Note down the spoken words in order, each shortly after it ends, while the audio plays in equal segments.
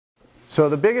So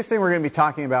the biggest thing we're going to be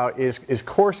talking about is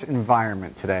course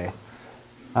environment today.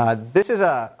 This is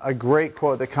a great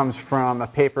quote that comes from a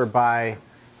paper by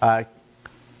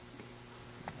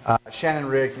Shannon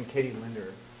Riggs and Katie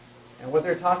Linder. And what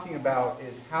they're talking about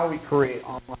is how we create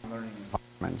online learning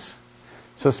environments.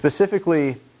 So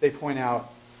specifically, they point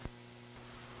out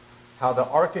how the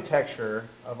architecture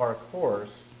of our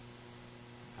course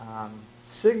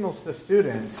signals to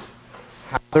students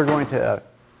how they're going to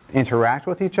interact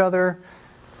with each other,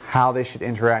 how they should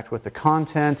interact with the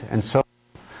content, and so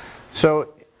on.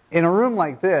 So in a room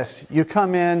like this, you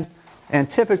come in, and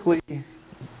typically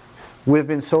we've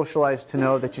been socialized to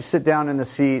know that you sit down in the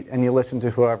seat and you listen to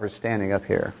whoever's standing up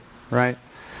here, right?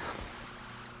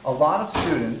 A lot of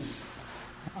students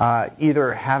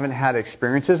either haven't had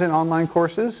experiences in online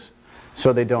courses,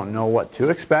 so they don't know what to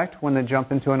expect when they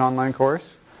jump into an online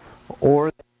course, or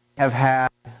they have had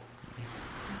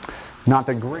not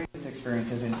the greatest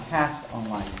experiences in past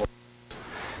online courses.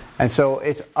 And so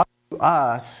it's up to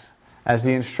us as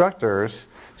the instructors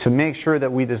to make sure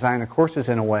that we design the courses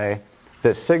in a way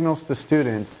that signals to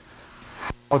students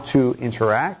how to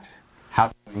interact, how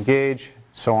to engage,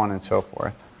 so on and so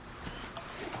forth.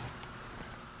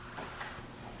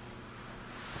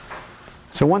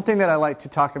 So one thing that I like to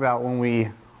talk about when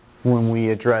we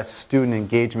address student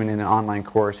engagement in an online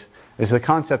course is the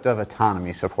concept of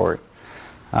autonomy support,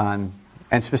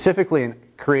 and specifically in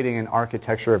creating an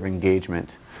architecture of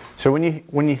engagement. So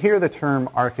when you hear the term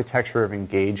architecture of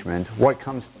engagement, what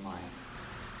comes to mind?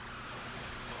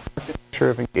 Architecture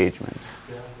of engagement.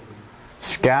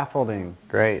 Scaffolding.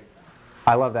 Great.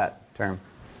 I love that term.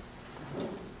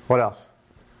 What else?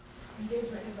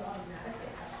 Engagement is automatic.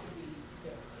 It has to be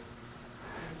built.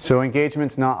 So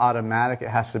engagement's not automatic. It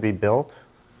has to be built.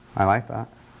 I like that.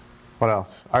 What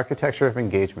else? Architecture of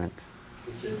engagement.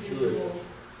 It's intuitive.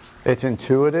 It's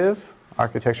intuitive.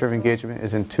 Architecture of engagement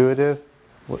is intuitive.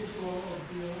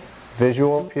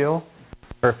 Visual appeal.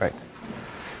 Perfect.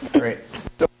 Great.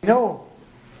 So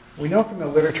we know from the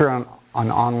literature on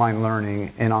online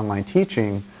learning and online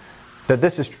teaching that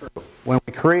this is true. When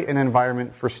we create an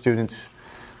environment for students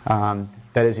that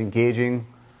is engaging,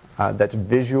 that's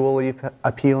visually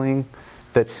appealing,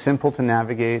 that's simple to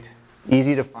navigate,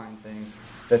 easy to find things,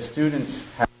 that students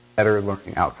have better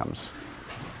learning outcomes.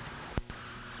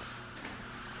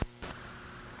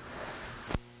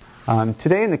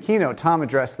 Today in the keynote, Tom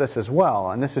addressed this as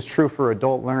well, and this is true for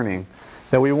adult learning,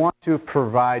 that we want to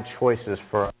provide choices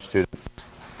for our students.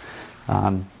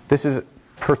 This is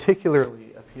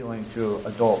particularly appealing to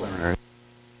adult learners.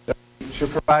 We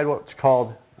should provide what's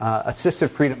called assistive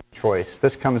freedom of choice.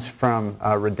 This comes from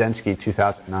Rudensky,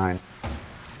 2009.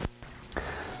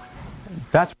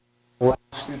 That's what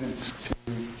allows students to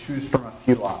choose from a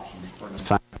few options for an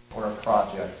assignment or a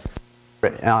project.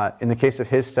 In the case of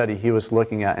his study, he was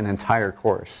looking at an entire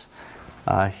course.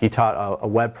 He taught a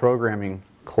web programming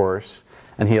course,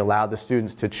 and he allowed the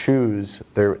students to choose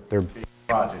their big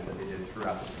project that they did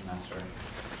throughout the semester.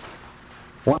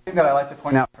 One thing that I like to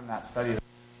point out from that study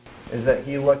is that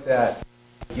he looked at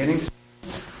beginning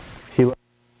students, he looked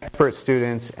at expert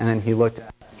students, and then he looked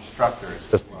at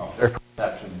instructors as well, their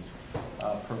perceptions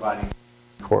of providing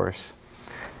the course.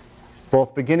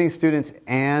 Both beginning students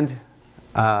and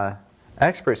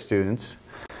expert students,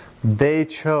 they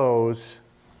chose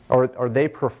or they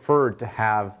preferred to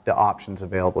have the options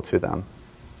available to them,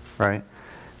 right?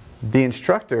 The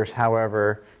instructors,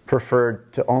 however,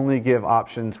 preferred to only give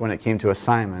options when it came to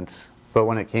assignments, but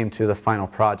when it came to the final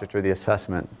project or the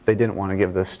assessment, they didn't want to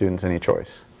give the students any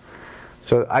choice.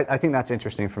 So I think that's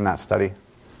interesting from that study.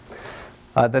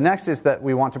 The next is that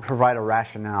we want to provide a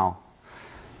rationale.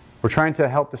 We're trying to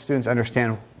help the students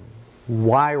understand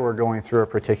why we're going through a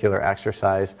particular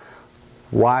exercise,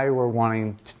 why we're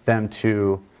wanting them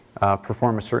to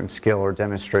perform a certain skill or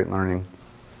demonstrate learning.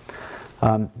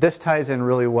 This ties in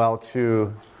really well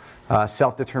to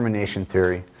self-determination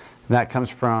theory. And that comes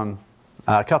from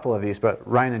a couple of these, but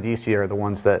Ryan and DC are the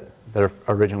ones that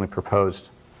originally proposed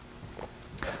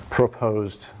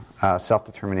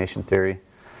self-determination theory.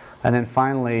 And then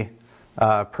finally,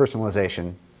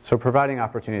 personalization. So providing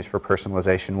opportunities for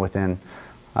personalization within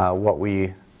what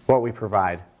we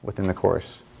provide within the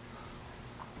course.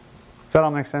 Does that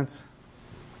all make sense?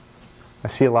 I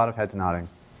see a lot of heads nodding.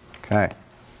 Okay.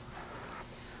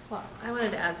 Well, I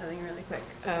wanted to add something really quick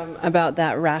about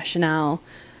that rationale.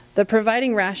 The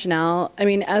providing rationale, I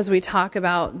mean, as we talk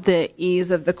about the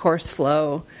ease of the course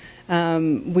flow,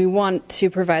 we want to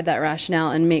provide that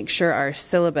rationale and make sure our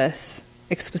syllabus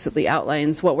explicitly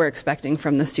outlines what we're expecting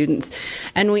from the students.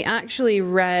 And we actually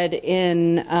read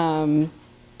in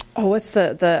what's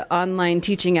the online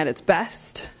teaching at its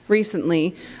best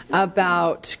recently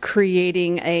about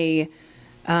creating a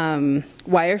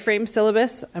wireframe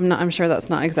syllabus. I'm sure that's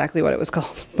not exactly what it was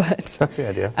called, but That's the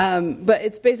idea. but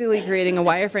it's basically creating a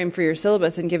wireframe for your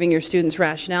syllabus and giving your students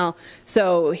rationale.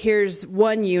 So here's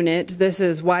one unit, this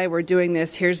is why we're doing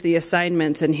this, here's the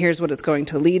assignments, and here's what it's going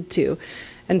to lead to.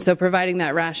 And so providing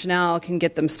that rationale can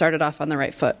get them started off on the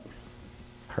right foot.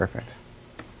 Perfect.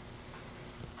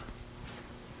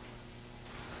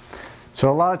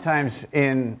 So a lot of times,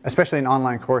 especially in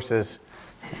online courses,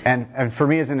 and for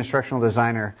me as an instructional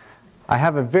designer, I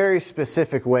have a very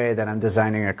specific way that I'm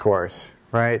designing a course,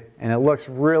 right? And it looks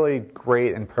really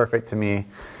great and perfect to me.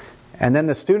 And then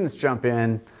the students jump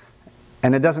in,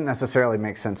 and it doesn't necessarily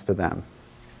make sense to them,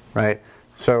 right?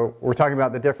 So we're talking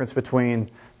about the difference between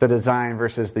the design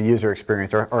versus the user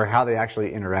experience, or how they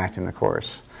actually interact in the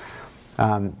course.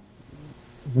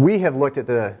 We have looked at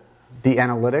the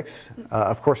analytics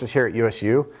of courses here at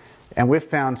USU, and we've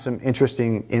found some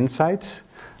interesting insights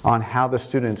on how the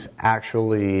students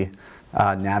actually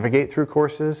navigate through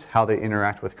courses, how they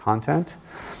interact with content.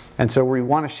 And so we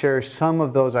want to share some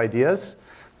of those ideas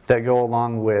that go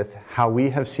along with how we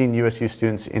have seen USU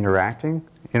students interacting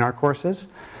in our courses,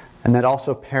 and that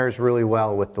also pairs really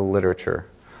well with the literature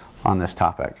on this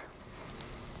topic.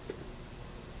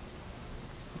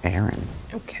 Erin.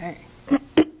 Okay.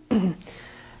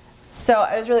 So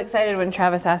I was really excited when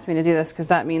Travis asked me to do this, because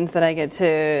that means that I get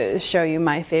to show you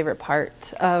my favorite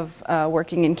part of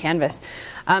working in Canvas.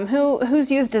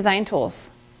 Who's used design tools?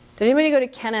 Did anybody go to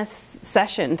Kenneth's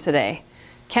session today?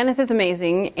 Kenneth is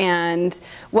amazing, and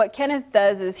what Kenneth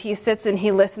does is he sits and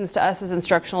he listens to us as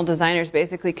instructional designers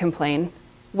basically complain.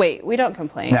 Wait, we don't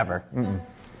complain. Never.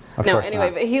 Of no, course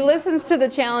anyway, not. But he listens to the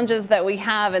challenges that we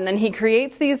have, and then he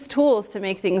creates these tools to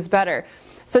make things better.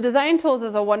 So design tools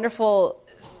is a wonderful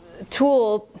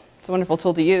tool. It's a wonderful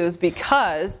tool to use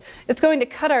because it's going to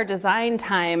cut our design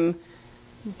time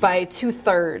by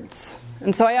 2/3.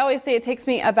 And so I always say it takes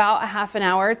me about a half an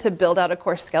hour to build out a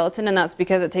course skeleton, and that's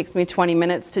because it takes me 20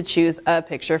 minutes to choose a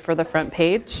picture for the front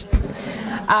page.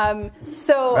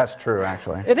 So That's true,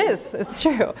 actually. it is. It's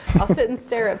true. I'll sit and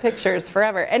stare at pictures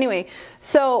forever. Anyway,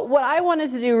 so what I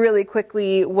wanted to do really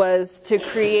quickly was to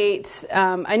create,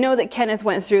 I know that Kenneth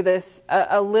went through this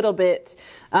a little bit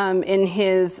in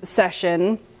his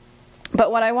session,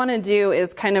 but what I want to do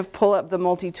is kind of pull up the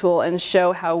multi-tool and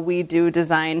show how we do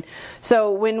design.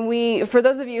 So for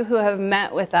those of you who have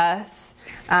met with us,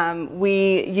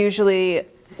 we usually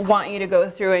want you to go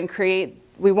through and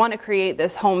we want to create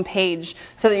this home page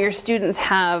so that your students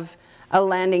have a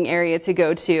landing area to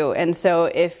go to. And so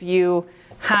if you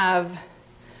have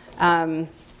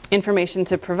information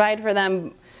to provide for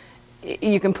them,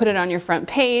 you can put it on your front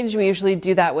page. We usually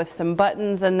do that with some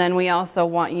buttons, and then we also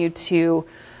want you to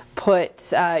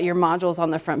put your modules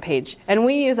on the front page. And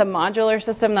we use a modular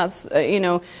system. That's,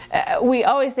 we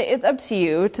always say it's up to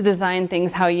you to design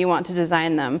things how you want to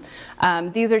design them.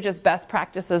 These are just best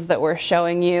practices that we're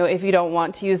showing you. If you don't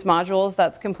want to use modules,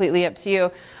 that's completely up to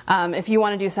you. If you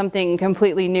want to do something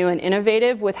completely new and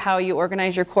innovative with how you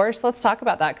organize your course, let's talk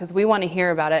about that, because we want to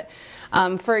hear about it.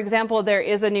 For example, there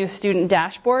is a new student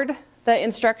dashboard that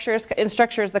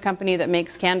Instructure is the company that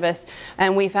makes Canvas,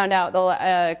 and we found out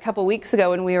a couple weeks ago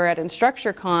when we were at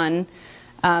InstructureCon,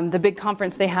 the big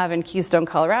conference they have in Keystone,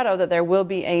 Colorado, that there will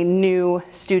be a new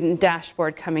student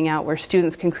dashboard coming out where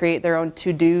students can create their own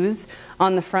to-dos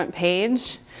on the front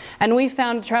page. And we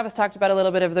found, Travis talked about a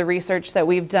little bit of the research that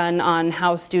we've done on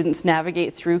how students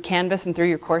navigate through Canvas and through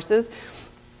your courses.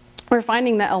 We're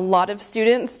finding that a lot of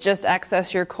students just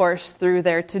access your course through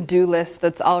their to-do list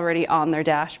that's already on their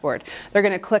dashboard. They're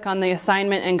going to click on the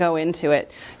assignment and go into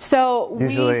it. So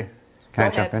Usually, can I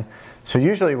jump in? So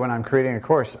usually when I'm creating a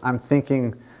course, I'm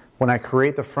thinking when I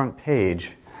create the front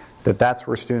page that's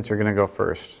where students are going to go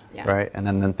first, right? And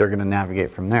then they're going to navigate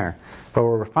from there. But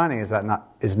what we're finding is that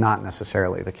is not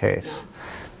necessarily the case.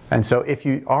 And so if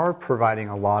you are providing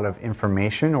a lot of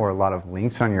information or a lot of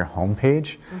links on your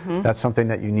homepage, that's something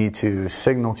that you need to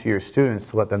signal to your students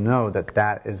to let them know that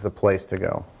that is the place to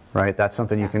go, right? That's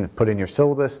something you can put in your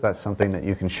syllabus. That's something that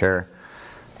you can share.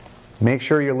 Make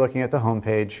sure you're looking at the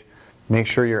homepage. Make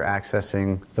sure you're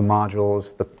accessing the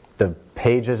modules, the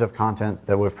pages of content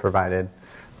that we've provided,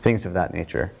 things of that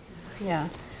nature. Yeah.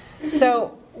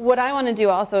 So what I want to do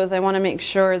also is I want to make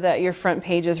sure that your front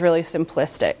page is really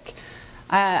simplistic.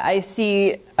 I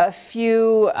see a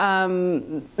few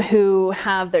who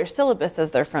have their syllabus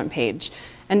as their front page.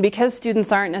 And because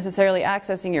students aren't necessarily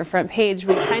accessing your front page,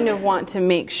 we kind of want to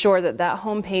make sure that that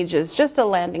home page is just a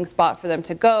landing spot for them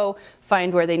to go,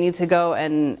 find where they need to go,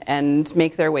 and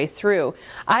make their way through.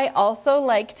 I also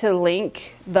like to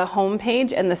link the home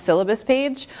page and the syllabus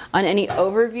page on any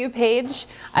overview page.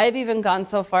 I've even gone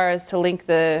so far as to link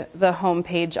the home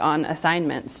page on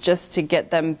assignments, just to get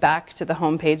them back to the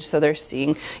home page so they're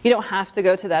seeing. You don't have to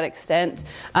go to that extent,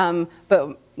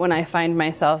 but when I find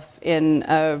myself in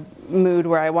a mood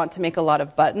where I want to make a lot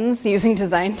of buttons using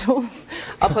design tools,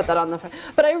 I'll put that on the front.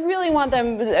 But I really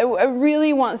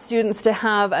want students to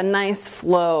have a nice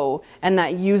flow and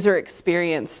that user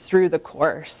experience through the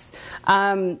course.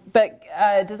 But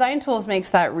design tools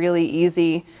makes that really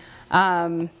easy.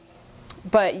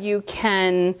 But you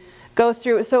can go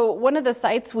through. So one of the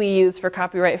sites we use for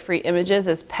copyright-free images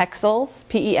is Pexels,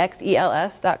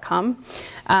 PEXELS.com.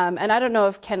 And I don't know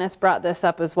if Kenneth brought this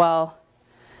up as well.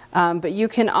 But you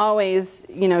can always,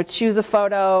 choose a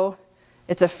photo.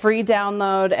 It's a free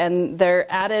download, and they're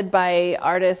added by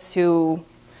artists who,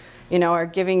 are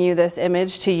giving you this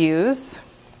image to use.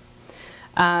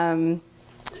 But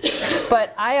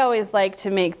I always like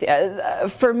to make,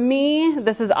 for me,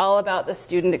 this is all about the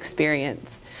student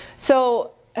experience.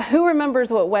 So who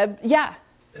remembers what web, yeah?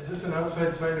 Is this an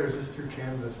outside site or is this through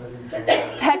Canvas?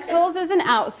 Pexels is an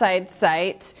outside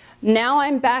site. Now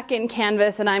I'm back in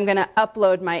Canvas and I'm going to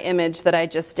upload my image that I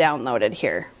just downloaded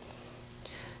here.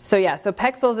 So yeah, so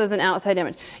Pexels is an outside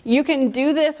image. You can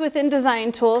do this within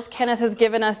Design Tools. Kenneth has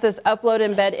given us this upload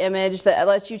embed image that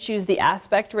lets you choose the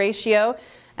aspect ratio.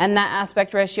 And that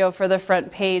aspect ratio for the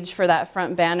front page for that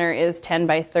front banner is 10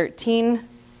 by 13.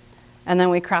 And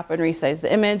then we crop and resize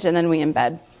the image and then we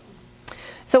embed.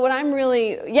 So what I'm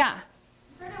really, yeah? Is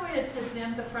there any way to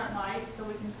dim the front lights so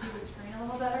we can see the screen a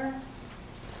little better?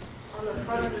 On the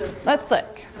front of the, Let's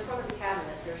look. the front of the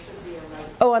cabinet, there should be a light.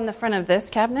 Oh, on the front of this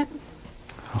cabinet?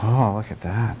 Oh, look at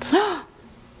that.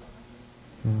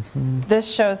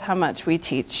 This shows how much we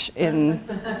teach in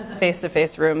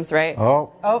face-to-face rooms, right?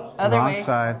 Oh, other wrong way.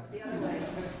 side. The other way.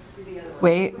 Do the other way.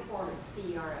 Wait. Performance,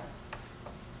 PERF.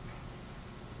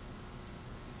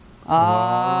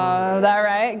 Oh, that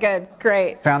right? Good,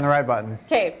 great. Found the right button.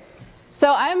 Okay,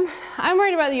 so I'm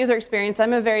worried about the user experience.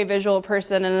 I'm a very visual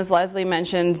person, and as Leslie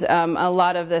mentioned, a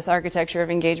lot of this architecture of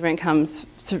engagement comes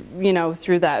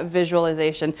through that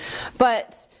visualization.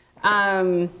 But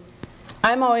I'm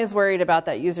always worried about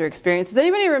that user experience. Does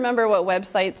anybody remember what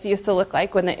websites used to look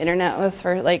like when the internet was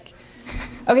for like?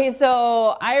 Okay,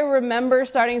 so I remember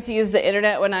starting to use the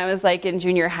internet when I was like in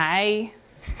junior high.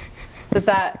 Is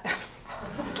that?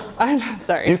 I'm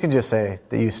sorry. You can just say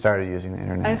that you started using the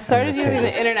internet. I started using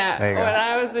the internet when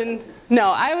I was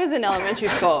I was in elementary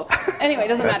school. Anyway,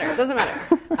 doesn't matter.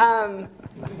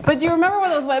 But do you remember what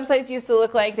those websites used to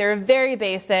look like? They were very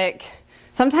basic,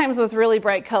 sometimes with really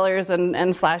bright colors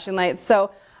and flashing lights. So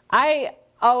I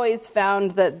always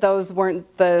found that those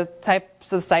weren't the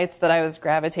types of sites that I was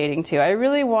gravitating to. I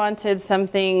really wanted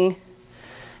something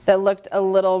that looked a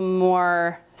little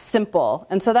more simple.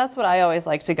 And so that's what I always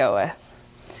like to go with.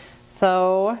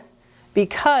 So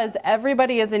because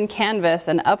everybody is in Canvas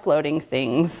and uploading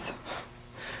things,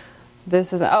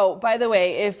 this is, oh, by the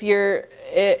way,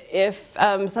 if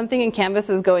something in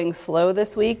Canvas is going slow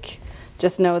this week,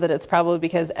 just know that it's probably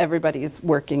because everybody's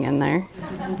working in there.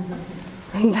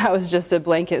 That was just a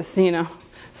blanket,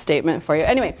 statement for you.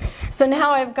 Anyway, so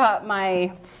now I've got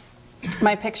my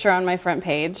picture on my front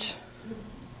page.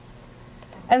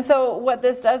 And so what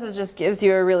this does is just gives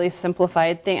you a really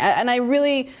simplified thing. And I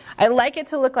like it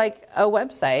to look like a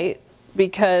website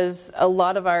because a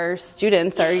lot of our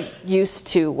students are used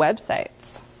to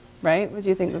websites, right? Would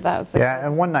you think that was? Yeah,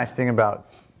 and one nice thing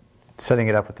about setting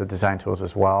it up with the design tools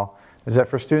as well is that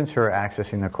for students who are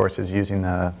accessing the courses using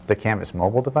the Canvas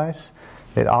mobile device,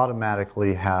 it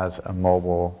automatically has a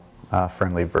mobile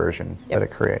friendly version that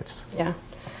it creates. Yeah.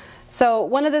 So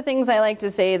one of the things I like to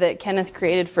say that Kenneth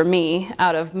created for me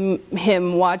out of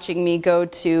him watching me go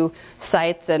to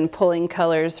sites and pulling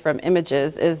colors from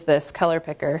images is this color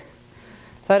picker.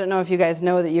 So I don't know if you guys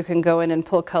know that you can go in and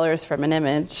pull colors from an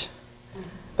image,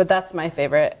 but that's my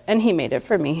favorite, and he made it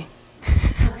for me.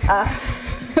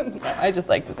 I just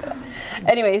like to say that.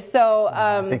 Anyway, so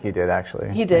I think he did actually.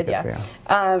 He did, yeah.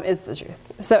 It's the truth.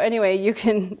 So anyway, you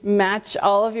can match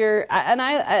all of your,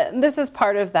 and this is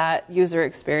part of that user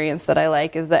experience that I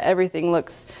like, is that everything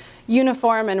looks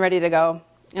uniform and ready to go.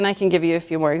 And I can give you a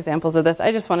few more examples of this.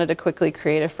 I just wanted to quickly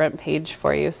create a front page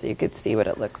for you so you could see what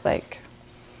it looks like.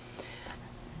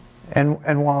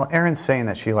 And while Erin's saying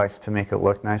that she likes to make it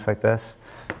look nice like this,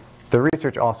 the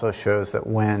research also shows that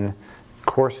when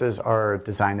courses are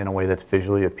designed in a way that's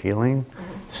visually appealing,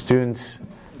 students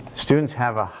students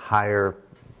have a higher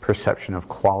perception of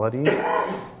quality,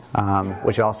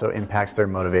 which also impacts their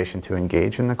motivation to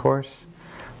engage in the course.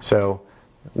 So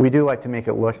we do like to make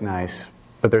it look nice,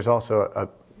 but there's also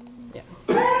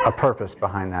a purpose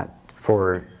behind that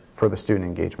for the student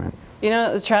engagement. You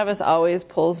know, Travis always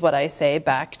pulls what I say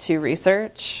back to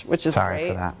research, which is Sorry great.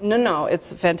 for that. No,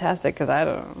 it's fantastic because I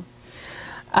don't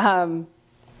know.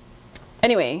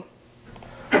 Anyway,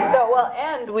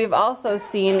 and we've also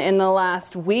seen in the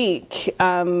last week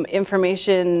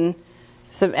information,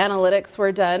 some analytics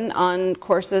were done on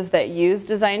courses that use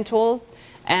design tools,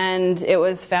 and it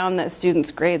was found that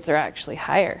students' grades are actually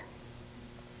higher.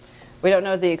 We don't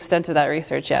know the extent of that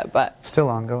research yet, but... Still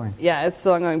ongoing. Yeah, it's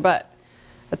still ongoing, but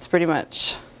that's pretty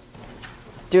much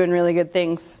doing really good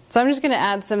things. So I'm just going to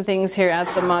add some things here, add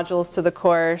some modules to the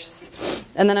course,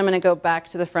 and then I'm going to go back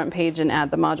to the front page and add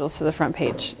the modules to the front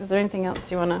page. Is there anything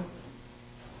else you want to...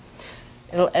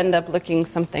 It'll end up looking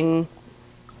something...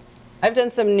 I've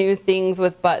done some new things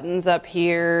with buttons up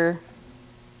here.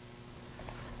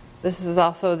 This is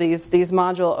also these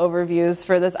module overviews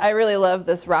for this. I really love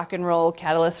this Rock and Roll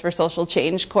Catalyst for Social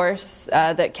Change course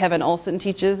that Kevin Olson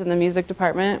teaches in the music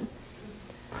department.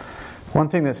 One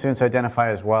thing that students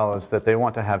identify as well is that they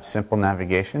want to have simple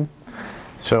navigation.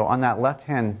 So on that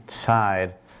left-hand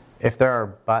side, if there are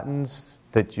buttons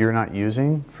that you're not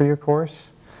using for your course,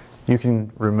 you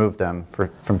can remove them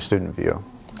from student view.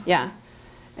 Yeah.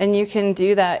 And you can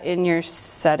do that in your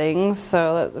settings.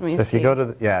 So let me see. If you go to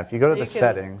the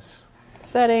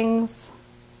settings,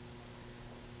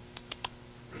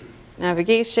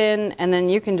 navigation, and then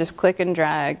you can just click and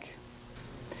drag.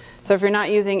 So if you're not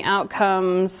using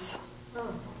outcomes,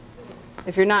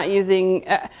 if you're not using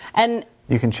and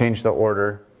you can change the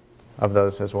order of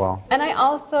those as well. And I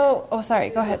also go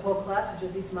ahead. The whole class or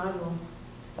just each module?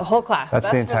 The whole class. That's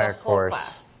the for entire whole course.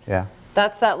 Class. Yeah.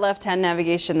 That's that left-hand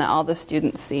navigation that all the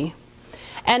students see.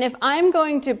 And if I'm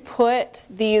going to put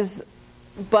these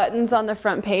buttons on the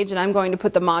front page and I'm going to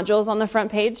put the modules on the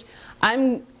front page,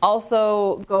 I'm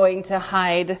also going to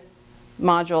hide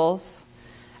modules.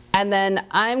 And then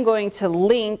I'm going to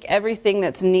link everything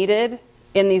that's needed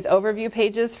in these overview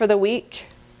pages for the week.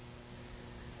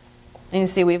 And you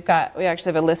see we actually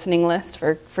have a listening list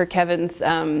for Kevin's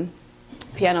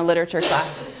piano literature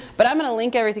class. But I'm going to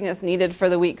link everything that's needed for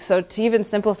the week. So to even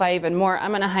simplify even more,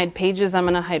 I'm going to hide pages, I'm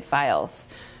going to hide files.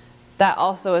 That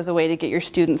also is a way to get your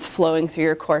students flowing through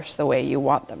your course the way you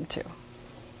want them to.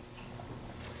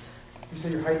 You say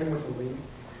you're hiding with a link?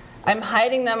 I'm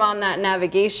hiding them on that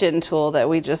navigation tool that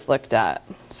we just looked at.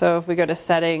 So if we go to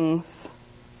settings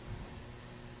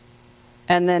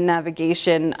and then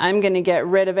navigation, I'm going to get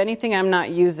rid of anything I'm not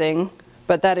using,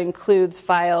 but that includes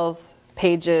files,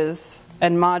 pages,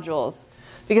 and modules.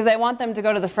 Because I want them to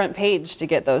go to the front page to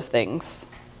get those things.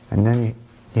 And then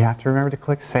you have to remember to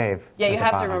click save. Yeah, you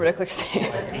have to remember to click save.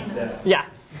 I hate that. Yeah.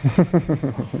 Is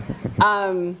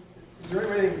there any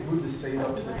way to move the save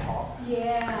up to the top?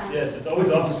 Yeah. Yes, it's always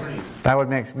off screen. That would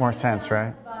make more sense,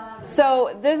 right?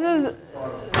 So this is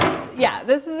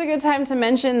a good time to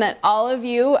mention that all of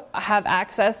you have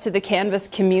access to the Canvas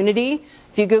community.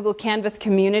 If you Google Canvas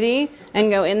community and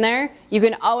go in there, you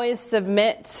can always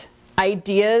submit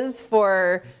ideas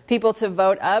for people to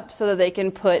vote up so that they can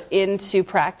put into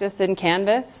practice in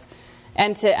Canvas,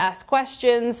 and to ask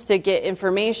questions, to get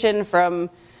information from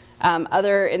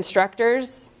other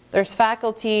instructors. There's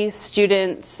faculty,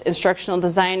 students, instructional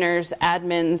designers,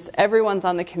 admins, everyone's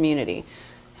on the community.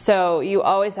 So you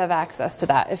always have access to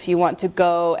that if you want to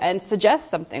go and suggest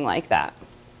something like that.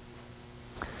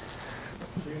 So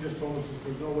you just told us that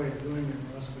there's no way of doing it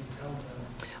unless we count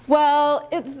that.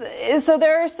 Well, so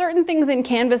there are certain things in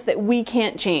Canvas that we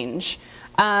can't change.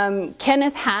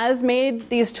 Kenneth has made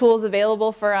these tools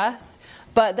available for us,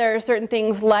 but there are certain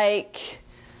things like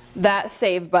that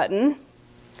save button.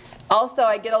 Also,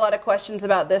 I get a lot of questions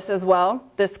about this as well,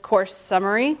 this course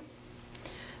summary.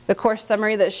 The course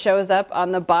summary that shows up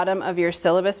on the bottom of your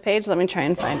syllabus page. Let me try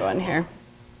and find one here.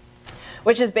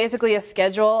 Which is basically a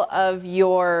schedule of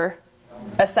your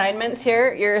assignments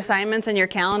here, your assignments and your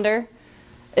calendar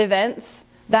events.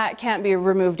 That can't be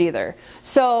removed either.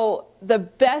 So the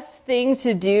best thing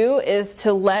to do is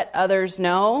to let others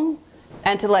know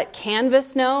and to let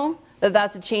Canvas know that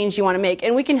that's a change you want to make.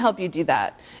 And we can help you do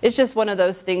that. It's just one of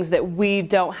those things that we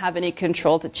don't have any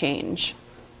control to change.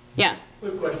 Yeah?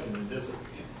 Quick question.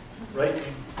 Right, you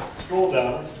scroll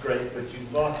down, which is great, but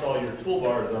you've lost all your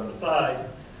toolbars on the side.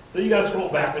 So you got to scroll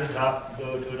back to the top to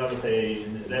go to another page.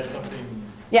 And is that something?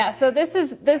 Yeah, so this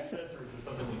is Or is there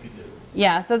something we could do?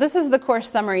 Yeah, so this is the course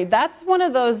summary. That's one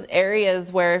of those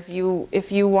areas where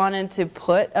if you wanted to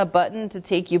put a button to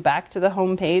take you back to the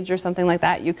home page or something like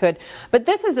that, you could. But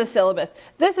this is the syllabus.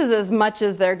 This is as much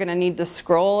as they're going to need to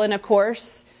scroll in a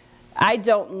course.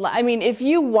 I mean, if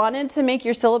you wanted to make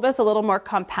your syllabus a little more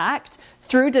compact,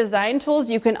 through design tools,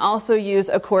 you can also use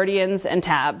accordions and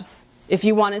tabs if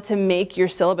you wanted to make your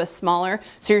syllabus smaller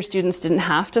so your students didn't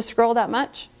have to scroll that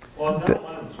much. Well, it's not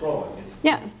letting them scroll. It's,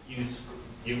 Yeah.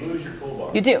 You lose your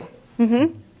toolbar. You do.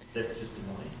 Mm-hmm. That's just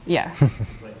annoying. Yeah. It's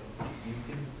like, you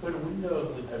can put a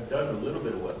window. I've done a little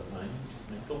bit of web design.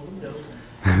 Just make a window.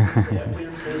 Yeah,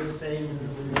 clear stays the same in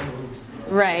the windows.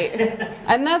 Right.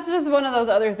 And that's just one of those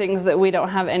other things that we don't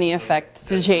have any effect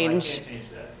to change. I can't change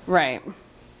that. Right.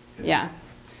 Yeah.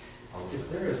 Is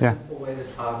there a simple way to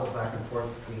toggle back and forth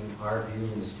between our view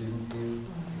and the student view?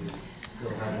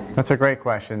 That's a great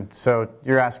question. So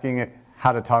you're asking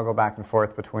how to toggle back and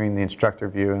forth between the instructor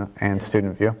view and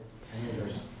student view? I know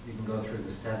you can go through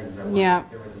the settings. I Yeah. wonder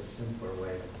if there was a simpler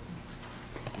way.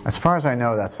 As far as I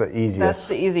know, that's the easiest. That's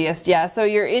the easiest, yeah. So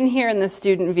you're in here in the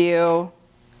student view,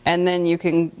 and then you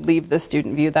can leave the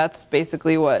student view. That's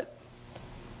basically what.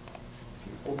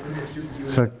 Open the student view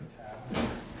So- in a tab.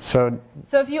 So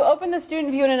So if you open the student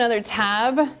view in another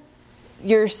tab,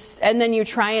 and then you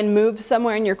try and move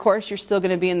somewhere in your course, you're still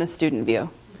going to be in the student view.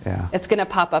 yeah. It's going to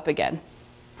pop up again.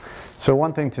 So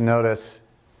one thing to notice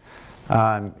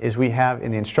is we have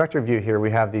in the instructor view here,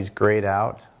 we have these grayed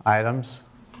out items,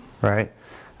 right?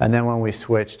 And then when we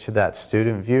switch to that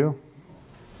student view,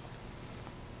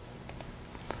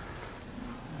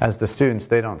 as the students,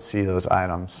 they don't see those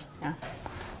items. Yeah.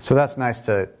 So that's nice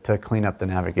to clean up the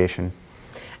navigation.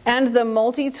 And the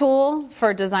multi-tool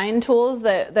for design tools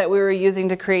that we were using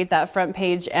to create that front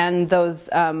page and those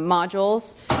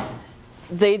modules,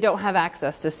 they don't have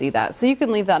access to see that. So you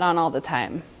can leave that on all the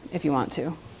time if you want to.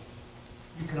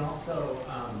 You can also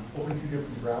open two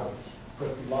different browsers. So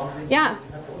if you log in, Yeah.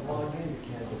 you have to log in, you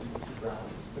can't just use two browsers.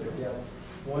 But if you have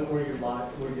one where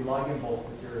you log in both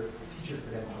with your teacher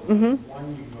credentials,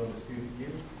 one you can go to student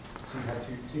view, so you have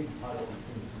two, so you can toggle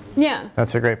between the two. Yeah.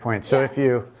 That's a great point. So Yeah.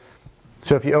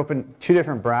 if you open two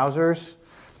different browsers,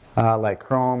 like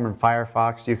Chrome and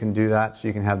Firefox, you can do that. So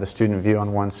you can have the student view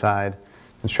on one side,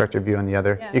 instructor view on the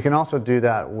other. Yeah. You can also do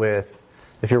that with,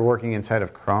 if you're working inside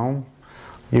of Chrome,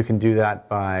 you can do that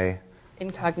by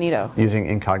Incognito. using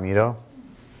incognito.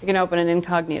 You can open an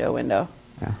incognito window.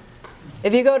 Yeah.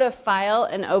 If you go to File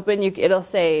and Open, it'll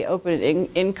say Open an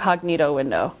incognito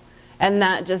window. And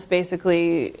that just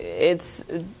basically, it's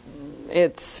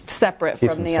separate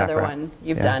Keeps from them the other separate. one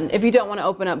you've Yeah. done. If you don't want to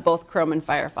open up both Chrome and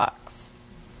Firefox.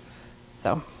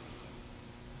 So,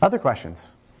 Other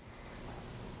questions?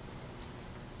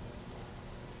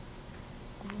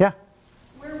 Yeah.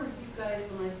 Where were you guys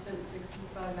when I spent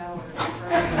 65 hours?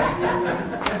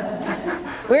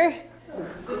 we're,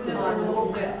 Zoom in on a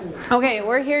little bit. okay,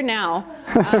 we're here now.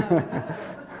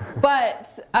 But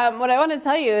what I want to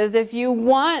tell you is if you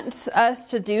want us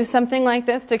to do something like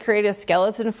this, to create a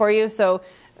skeleton for you, so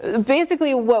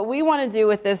basically what we want to do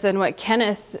with this and what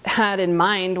Kenneth had in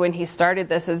mind when he started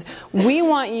this is we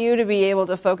want you to be able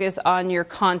to focus on your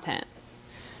content.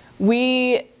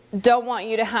 We don't want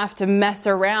you to have to mess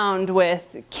around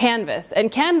with Canvas.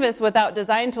 And Canvas without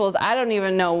design tools, I don't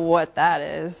even know what that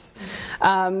is.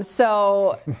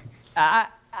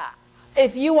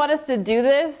 If you want us to do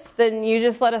this, then you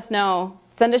just let us know.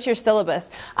 Send us your syllabus.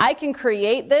 I can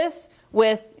create this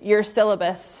with your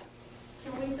syllabus.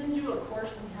 Can we send you a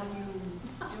course and have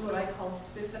you do what I call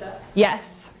spiff it up?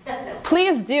 Yes.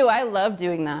 Please do. I love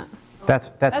doing that. That's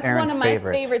That's Erin's one of my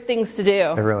favorite. favorite things to do.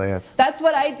 It really is. That's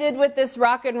what I did with this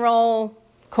rock and roll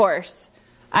course.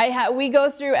 We go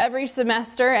through every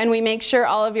semester and we make sure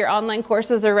all of your online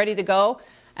courses are ready to go.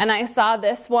 And I saw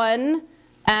this one,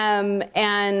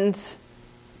 and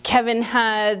Kevin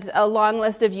had a long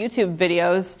list of YouTube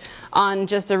videos on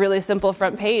just a really simple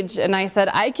front page. And I said,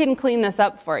 I can clean this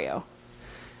up for you.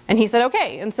 And he said,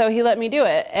 okay. And so he let me do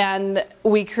it. And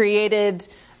we created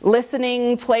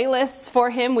listening playlists for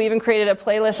him. We even created a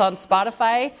playlist on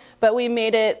Spotify, but we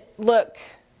made it look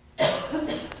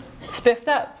spiffed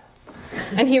up.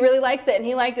 And he really likes it, and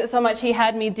he liked it so much he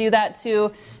had me do that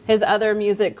to his other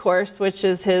music course, which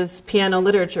is his piano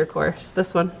literature course,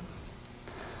 this one.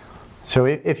 So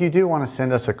if you do want to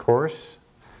send us a course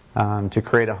to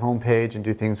create a homepage and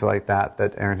do things like that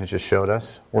Erin has just showed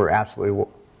us, we're absolutely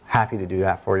happy to do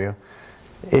that for you.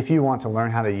 If you want to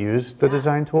learn how to use the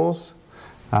design tools,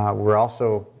 we're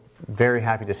also very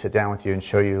happy to sit down with you and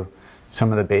show you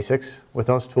some of the basics with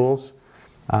those tools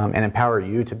and empower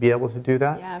you to be able to do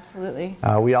that. Yeah, absolutely.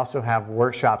 We also have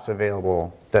workshops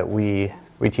available that we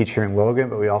We teach here in Logan,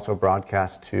 but we also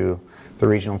broadcast to the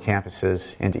regional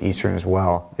campuses and to Eastern as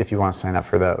well, if you want to sign up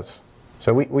for those.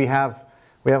 So we have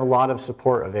a lot of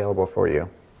support available for you.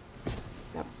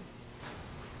 Yep.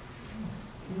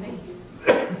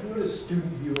 Can you go to student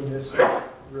view in this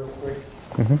real quick?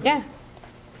 Yeah.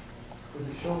 Does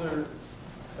it show their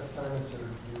assignments or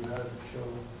review? How does it show?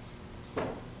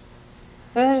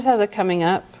 It just has it coming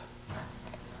up.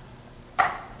 Can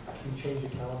you change the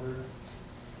calendar?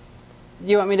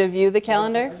 You want me to view the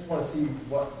calendar? I just want to see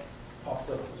what pops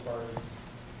up as far as.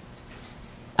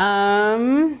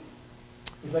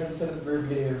 It's like you said at the very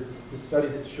beginning, there's the study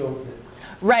that showed that.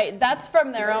 Right, that's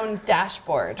from their own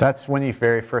dashboard. That's when you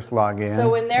very first log in. So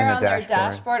when they're in the on their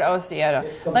dashboard, oh, see, I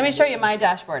It's don't. Let me show you my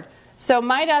dashboard. So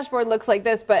my dashboard looks like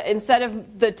this, but instead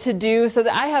of the to-do, so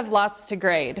that I have lots to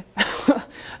grade,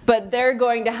 but they're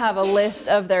going to have a list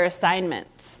of their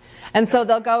assignments. And so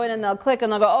they'll go in and they'll click and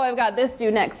they'll go, oh, I've got this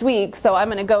due next week, so I'm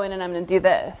going to go in and I'm going to do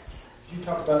this. You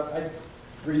talked about, I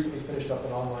recently finished up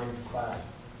an online class,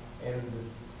 and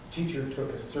the teacher took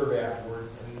a survey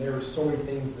afterwards, and there were so many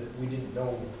things that we didn't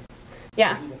know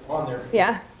Yeah. even on there.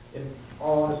 Yeah. In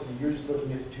all honesty, you're just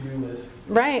looking at the to-do list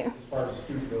Right. as far as the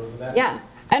student goes, and that's. Yeah.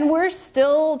 And we're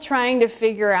still trying to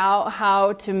figure out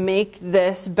how to make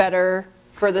this better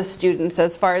for the students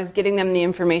as far as getting them the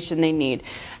information they need.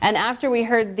 And after we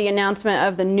heard the announcement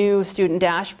of the new student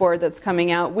dashboard that's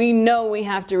coming out, we know we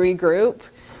have to regroup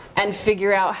and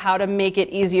figure out how to make it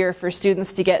easier for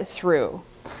students to get through.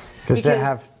 Because they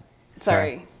have.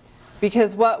 Sorry.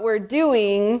 Because what we're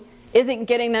doing isn't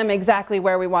getting them exactly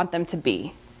where we want them to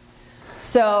be.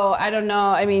 So I don't know,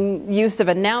 I mean, use of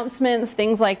announcements,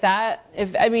 things like that.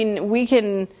 We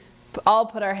can all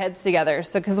put our heads together,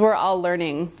 so because we're all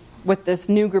learning with this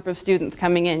new group of students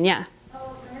coming in. Yeah.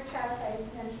 Oh, remember, Travis, I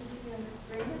mentioned to you in the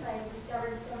spring is I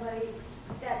discovered somebody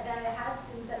that has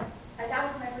students that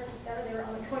was my first discovery. They were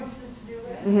on the going to the to-do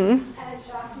list, and it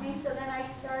shocked me. So then I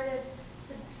started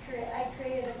to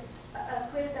created a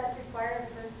quiz that's required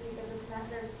the first week of the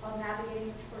semester. It's called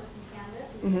Navigating This Course in Canvas,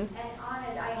 and on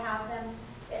it I have them.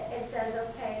 It says,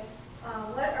 okay,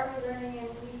 what are we learning in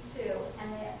week 2,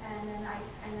 and then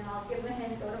I'll give them a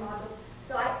hint, go to modules.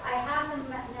 So I have them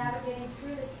navigating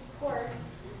through the course,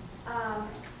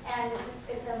 and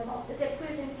it's a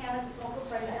quiz in Canvas, it's multiple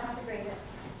choice, I don't have to grade it.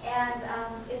 And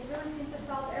it really seems to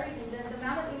solve everything. The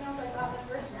amount of emails I got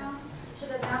the first round to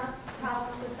the amount of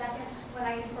problems the second, when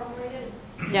I incorporated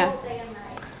both day and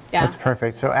night. Yeah. That's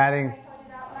perfect. So adding, I told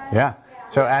you that one? yeah.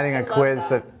 So adding I a love quiz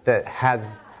that. that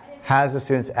has the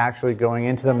students actually going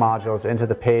into the modules, into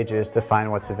the pages to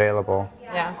find what's available.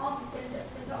 Yeah.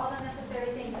 Into all the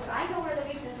necessary things. Because I know where the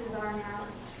weaknesses are now,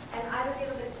 and I was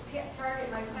able to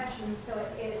target my questions, so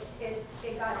it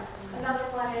got it. Another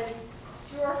one is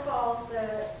true or false,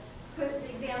 the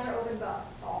exams are open, but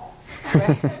false.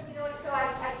 So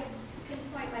I could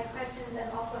pinpoint my questions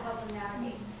and also help them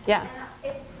navigate. Yeah.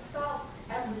 And it solved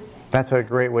everything. That's a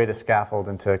great way to scaffold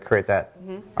and to create that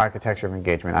architecture of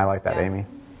engagement. I like that, Yeah. Amy.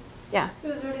 Yeah. So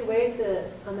is there any way to,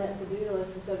 on that to-do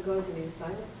list, instead of going to the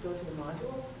assignments, go to the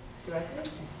modules directly?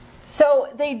 So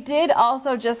they did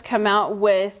also just come out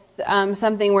with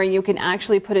something where you can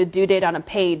actually put a due date on a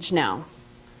page now.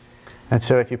 And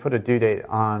so if you put a due date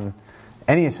on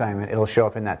any assignment, it'll show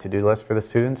up in that to-do list for the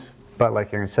students. But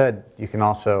like Erin said, you can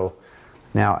also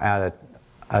now add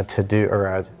a to-do or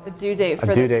A due date for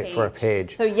a due the date page. for a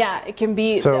page. So yeah, it can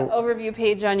be So- the overview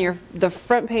page on the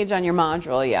front page on your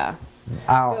module, yeah.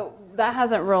 So that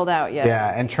hasn't rolled out yet.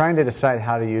 Yeah, and trying to decide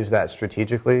how to use that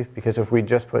strategically, because if we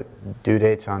just put due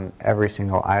dates on every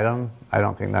single item, I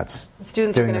don't think that's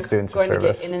Students doing are the gonna, students a going to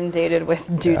service. get inundated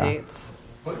with due Yeah. dates.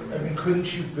 But, I mean,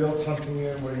 couldn't you build something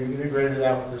in where you integrated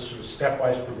that with this sort of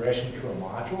stepwise progression to a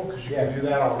module? Because you can do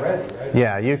that already, right?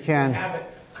 Yeah, you You can. have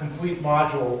it complete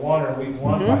module 1 or week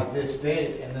 1 by this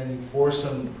date, and then you force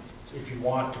them, if you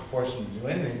want to force them to do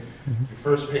anything, your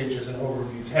first page is an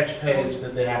overview text page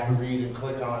that they have to read and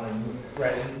click on,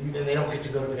 and they don't get to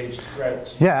go to page,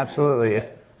 right? Yeah, absolutely.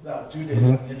 Without due dates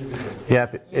on individual. Yeah,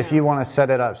 if you want to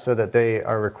set it up so that they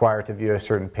are required to view a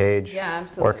certain page Yeah,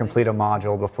 absolutely. or complete a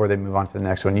module before they move on to the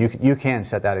next one, you can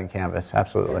set that in Canvas,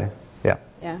 absolutely. Yeah.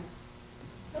 Yeah.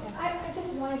 So I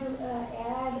just wanted to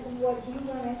add what you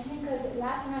were mentioning, because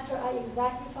last semester I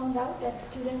exactly found out that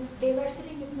students, they were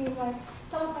sitting with me,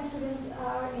 some of my students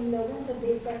are in Logan, so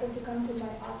they prefer to come to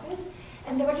my office,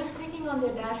 and they were just clicking on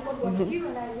their dashboard, what's due,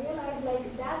 and I realized,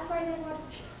 like, that's why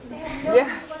they have no idea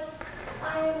what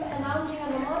I'm announcing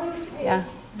on the modules page. Yeah.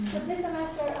 So this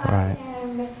semester Right. I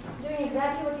am doing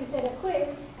exactly what you said, a quiz,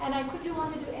 and I quickly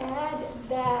wanted to add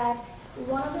that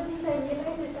one of the things I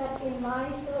realized is that in my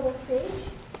syllabus page,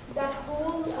 that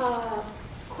whole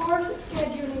course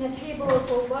schedule in a table,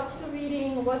 so what's the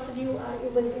reading, what's due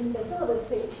in the syllabus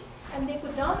page. And they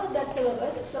could download that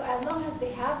syllabus, so as long as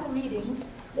they have the readings,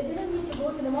 they didn't need to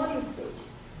go to the modules page.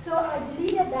 So I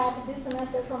deleted that this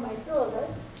semester from my syllabus,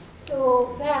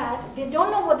 so that they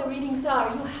don't know what the readings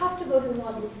are. You have to go to the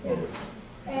modules page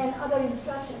and other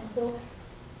instructions. So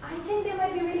I think they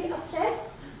might be really upset.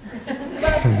 But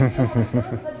that's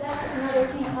another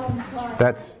thing.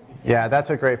 That's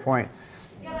a great point.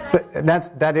 But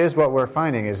that is what we're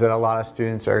finding, is that a lot of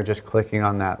students are just clicking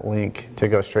on that link to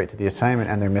go straight to the assignment,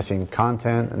 and they're missing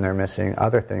content and they're missing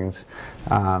other things.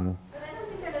 But I don't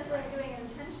think they're necessarily doing it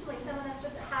intentionally. Some of them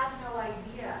just had no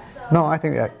idea. So No, I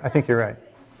think you're right.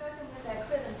 instruct them with that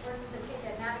quiz and force them to take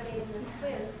that navigating this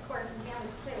quiz, course and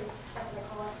Canvas quiz, that's what I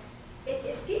call it.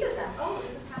 It teaches them, oh,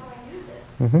 this is how I use it.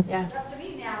 Yeah. It's up to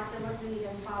me now to look at it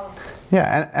and follow it.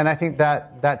 Yeah, and I think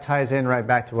that ties in right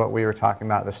back to what we were talking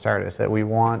about at the start, is that we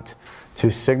want to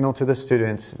signal to the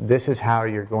students, this is how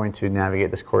you're going to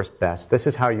navigate this course best. This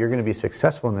is how you're going to be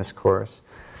successful in this course.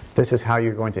 This is how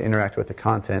you're going to interact with the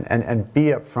content, and be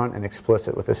upfront and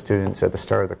explicit with the students at the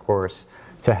start of the course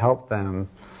to help them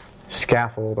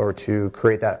scaffold or to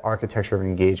create that architecture of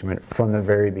engagement from the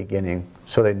very beginning,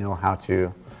 so they know how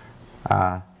to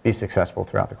be successful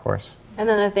throughout the course. And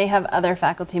then if they have other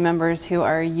faculty members who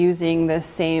are using the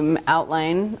same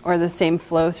outline or the same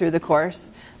flow through the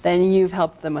course, then you've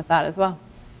helped them with that as well.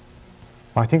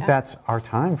 Well, I think that's our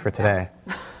time for today.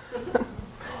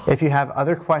 If you have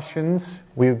other questions,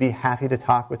 we would be happy to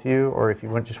talk with you, or if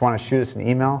you just want to shoot us an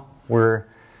email, we're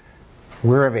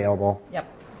available. Yep.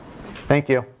 Thank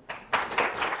you.